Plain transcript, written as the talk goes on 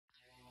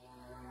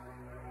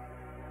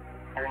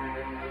We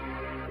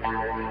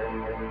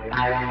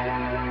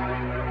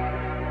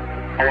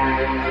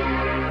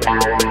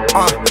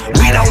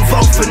don't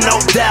vote for no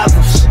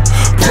devils.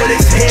 Put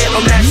his head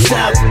on that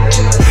shovel.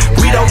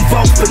 We don't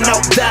vote for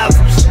no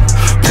devils.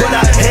 Put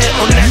our head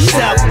on that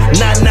shovel.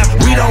 Nah,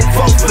 we don't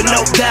vote for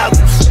no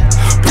devils.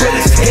 Put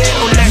his head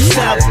on that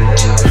shovel.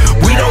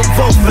 We don't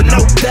vote for no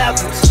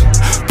devils.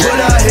 Put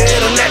our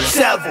head on that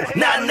shovel.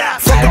 Nah.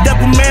 Fuck a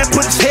devil, man,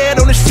 put his head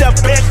on the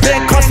shovel.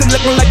 Ben Carson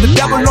looking like the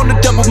devil on the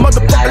devil.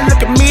 Motherfucker,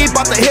 look at me,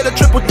 about to hit a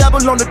triple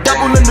devil on the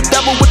devil, and the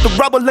devil with the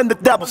rubble and the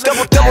devil.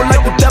 Devil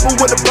like the devil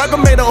with a burger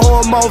made of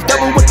hormones.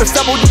 Devil with the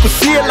shovel, you can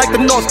see it like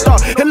the North Star.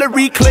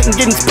 Hillary Clinton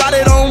getting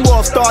spotted on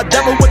Wall Star.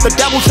 Devil with the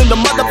devils in the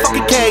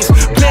motherfucking cage.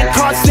 Ben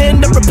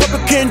Carson, the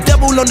Republican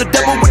devil on the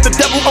devil with the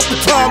devil off the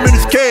Tom in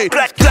his cage.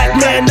 Black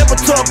man never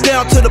talk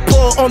down to the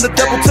poor. On the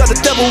devil, tell the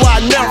devil I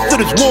announce to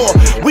this war.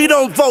 We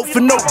don't vote for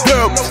no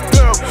devils.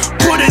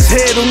 Put his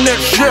head on that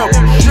shelf.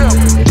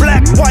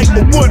 Black, white,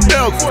 or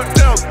whatever.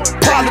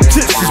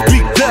 Politicians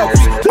be devils.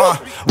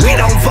 We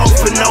don't vote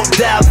for no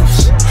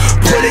devils.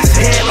 Put his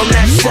head on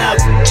that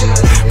shovel.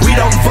 We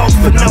don't vote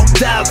for no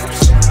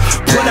devils.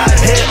 Put our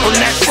head on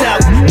that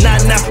shovel. Nah,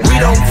 we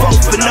don't vote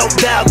for no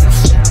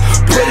devils.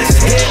 Put his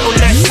head on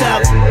that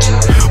shovel.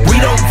 We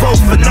don't vote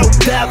for no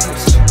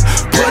devils.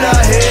 Put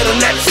our head on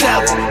that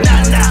shovel. Nah.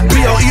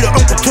 B.O. eater,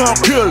 Uncle Tom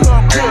killer.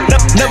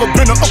 Never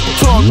been an Uncle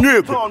Tom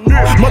nigga.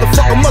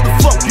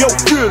 Motherfuck your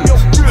feelings.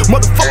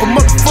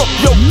 Motherfuck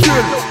your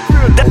feelings.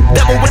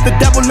 Devil with the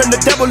devil and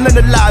the devil in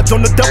the lives. On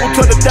the devil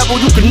to the devil,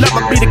 you can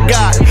never be the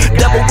guy.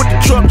 Devil with the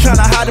truck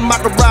trying to hide in my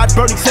garage.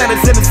 Bernie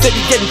Sanders in the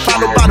city getting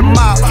followed by the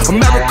mob.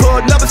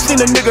 America never seen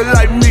a nigga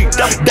like me.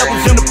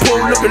 Devil's in the pool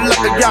looking like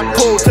a yacht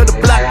pool. To the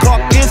black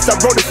caucus, I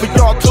wrote it for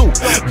y'all too.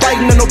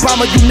 Biden and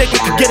Obama, you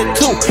niggas can get it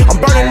too. I'm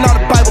burning all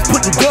the Bible,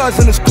 putting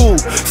guns in the school.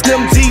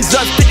 Slim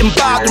Jesus didn't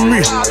bother me,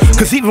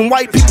 cause even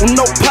white people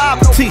know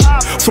poverty.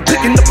 So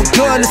picking up a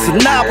gun is a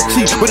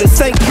novelty. But in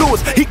St.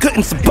 Louis, he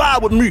couldn't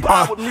survive with me.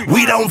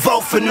 We don't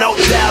vote for no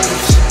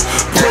devils.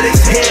 Put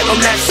his head on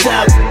that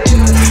shovel.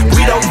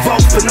 We don't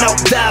vote for no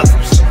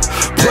devils.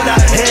 Put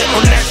our head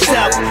on that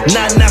shovel.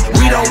 Nah,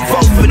 we don't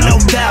vote for no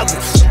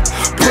devils.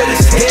 Put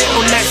his head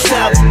on that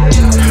shovel.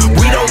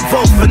 We don't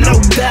vote for no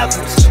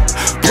devils.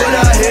 Put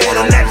our head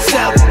on that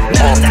shovel.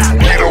 Nah.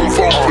 We don't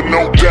vote for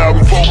no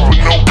devil.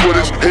 Put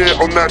his head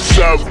on that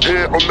shovel.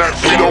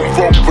 We don't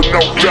vote for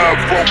no devil.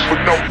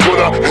 Put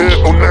our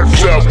head on that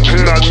shovel.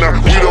 Nah.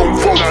 We don't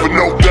vote for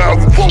no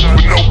devil.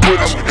 Put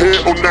his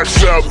head on that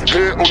shovel.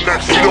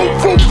 We don't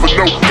vote for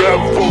no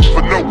devil.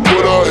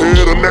 Put our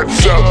head on that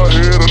shovel.